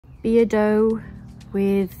beer dough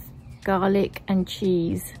with garlic and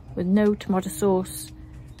cheese with no tomato sauce.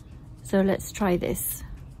 So let's try this.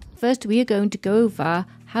 First, we are going to go over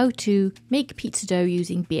how to make pizza dough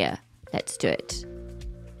using beer. Let's do it.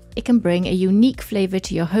 It can bring a unique flavour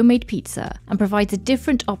to your homemade pizza and provides a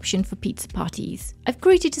different option for pizza parties. I've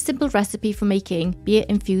created a simple recipe for making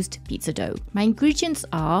beer-infused pizza dough. My ingredients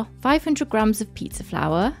are 500 grams of pizza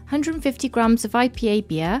flour, 150 grams of IPA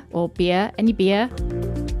beer, or beer, any beer,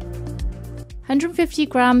 150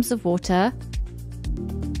 grams of water,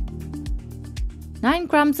 9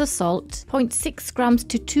 grams of salt, 0.6 grams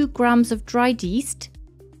to 2 grams of dried yeast,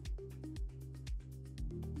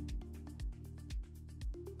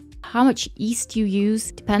 how much yeast you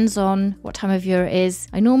use depends on what time of year it is.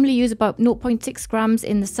 I normally use about 0.6 grams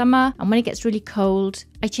in the summer, and when it gets really cold,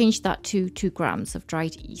 I change that to 2 grams of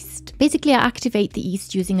dried yeast. Basically, I activate the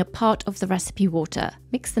yeast using a part of the recipe water.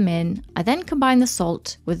 Mix them in. I then combine the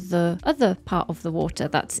salt with the other part of the water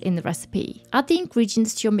that's in the recipe. Add the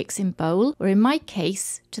ingredients to your mixing bowl, or in my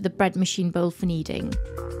case, to the bread machine bowl for kneading.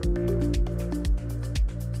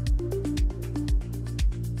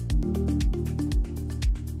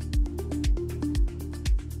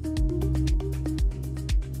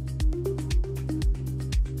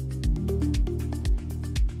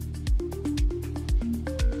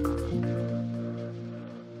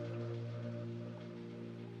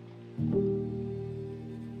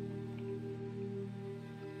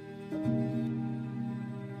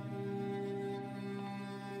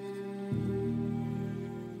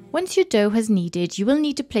 Once your dough has kneaded, you will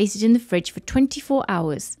need to place it in the fridge for 24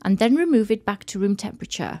 hours and then remove it back to room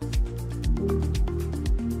temperature.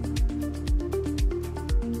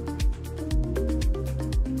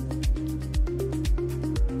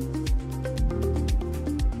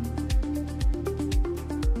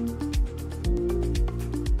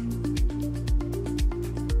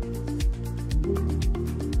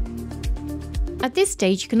 At this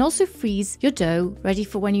stage, you can also freeze your dough ready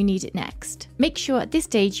for when you need it next. Make sure at this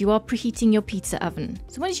stage you are preheating your pizza oven.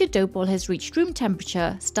 So once your dough ball has reached room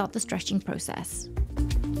temperature, start the stretching process.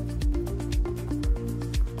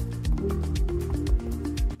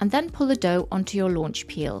 And then pull the dough onto your launch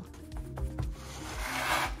peel.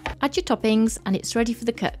 Add your toppings and it's ready for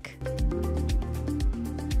the cook.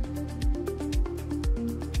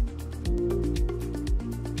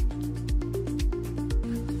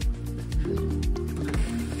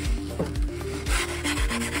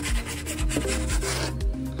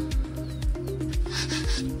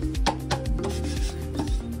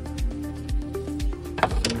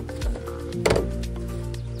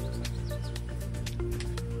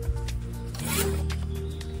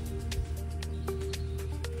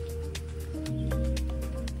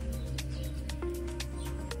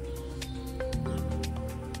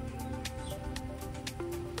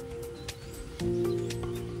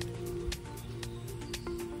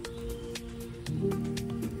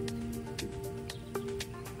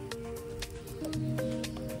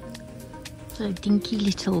 A dinky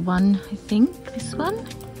little one, I think, this one.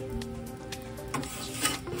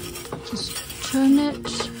 Just turn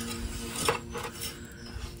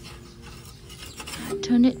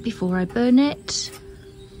it before I burn it.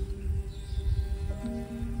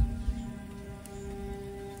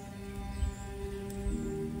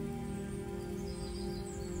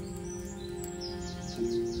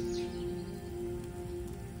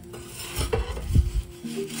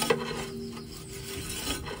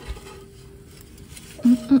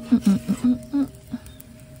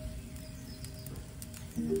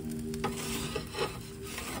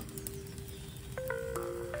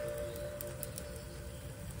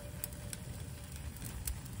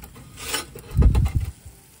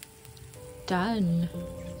 Done.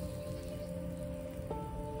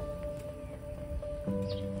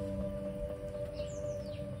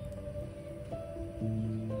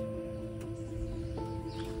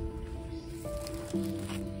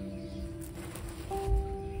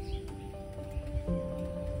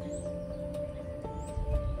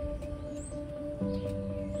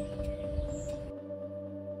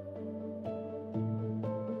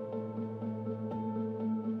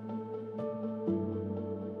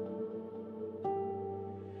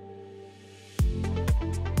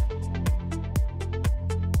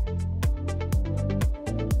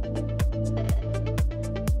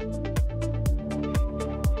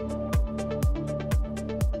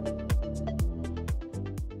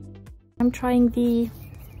 I'm trying the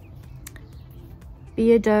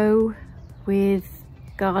beer dough with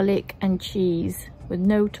garlic and cheese with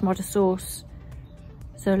no tomato sauce.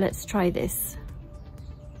 So let's try this.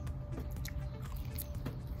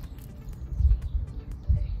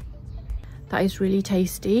 that is really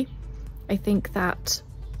tasty. I think that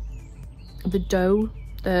the dough,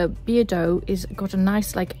 the beer dough, is got a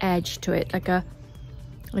nice like edge to it, like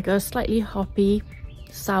a slightly hoppy,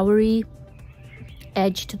 soury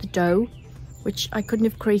edge to the dough, which I couldn't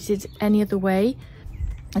have created any other way.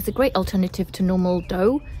 It's a great alternative to normal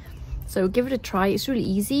dough, so give it a try. It's really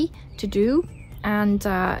easy to do, and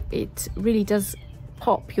it really does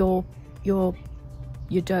pop your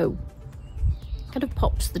dough. Kind of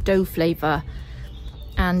pops the dough flavor.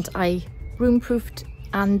 And I room-proofed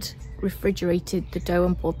and refrigerated the dough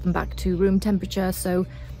and brought them back to room temperature, so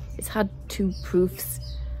it's had 2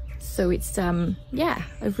 proofs. So it's yeah,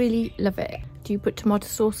 I really love it. Do you put tomato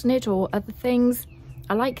sauce in it or other things?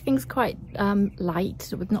 I like things quite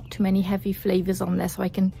light, with not too many heavy flavors on there, so I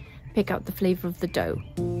can pick out the flavor of the dough.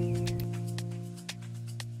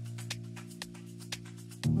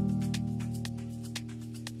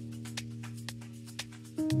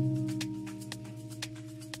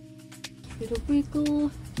 Give it a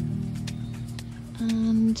wiggle,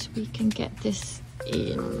 and we can get this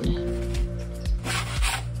in.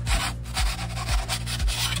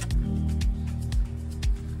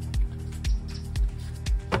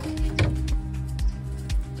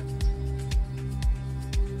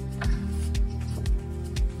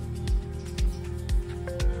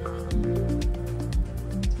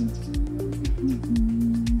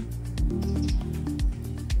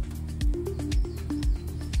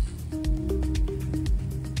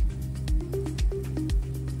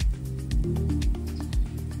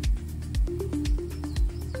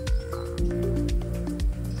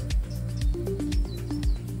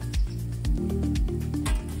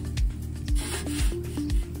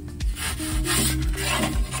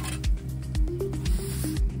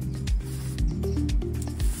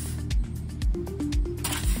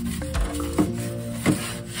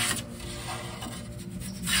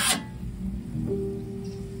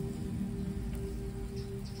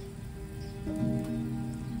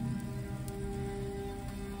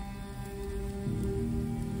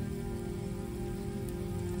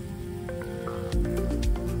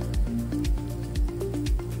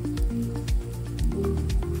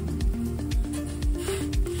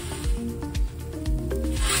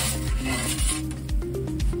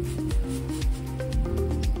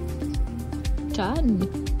 Done.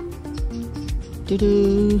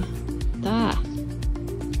 Doo-doo. There.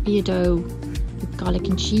 Beer dough with garlic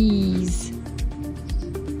and cheese.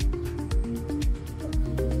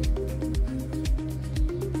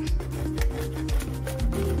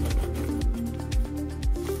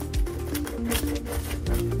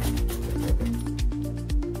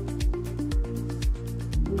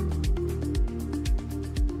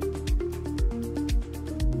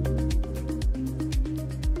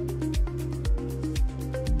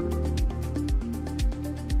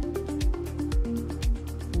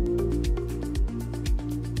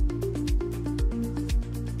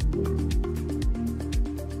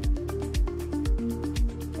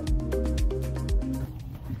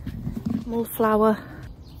 More flour.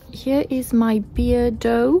 Here is my beer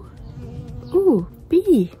dough. Ooh,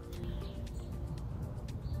 bee.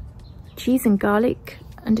 Cheese and garlic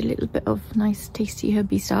and a little bit of nice tasty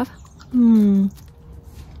herby stuff.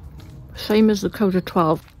 Same as the Koda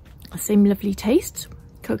 12. Same lovely taste.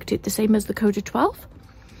 Cooked it the same as the Koda 12.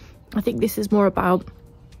 I think this is more about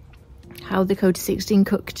how the Koda 16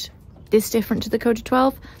 cooked this different to the Koda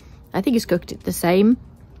 12. I think it's cooked it the same.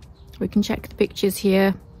 We can check the pictures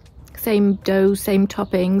here. Same dough, same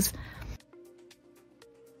toppings,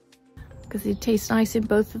 because it tastes nice in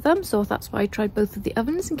both of them, so that's why I tried both of the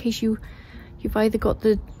ovens, in case you've either got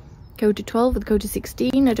the Koda 12 or the Koda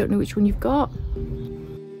 16. I don't know which one you've got.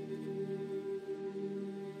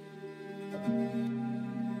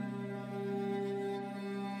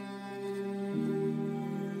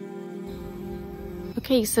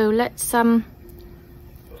 Okay, so let's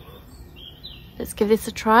give this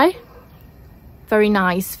a try. Very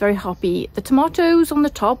nice, very hoppy. The tomatoes on the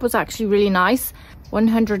top was actually really nice.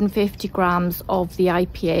 150 grams of the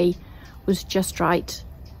IPA was just right.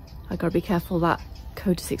 I gotta be careful that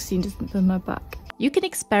Koda 16 doesn't burn my back. You can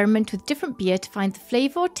experiment with different beer to find the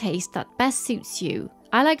flavour or taste that best suits you.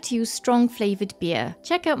 I like to use strong flavoured beer.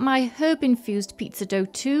 Check out my herb-infused pizza dough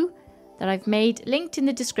too that I've made, linked in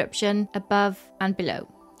the description above and below.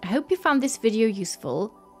 I hope you found this video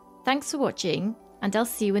useful. Thanks for watching, and I'll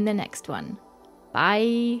see you in the next one.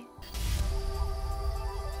 Bye.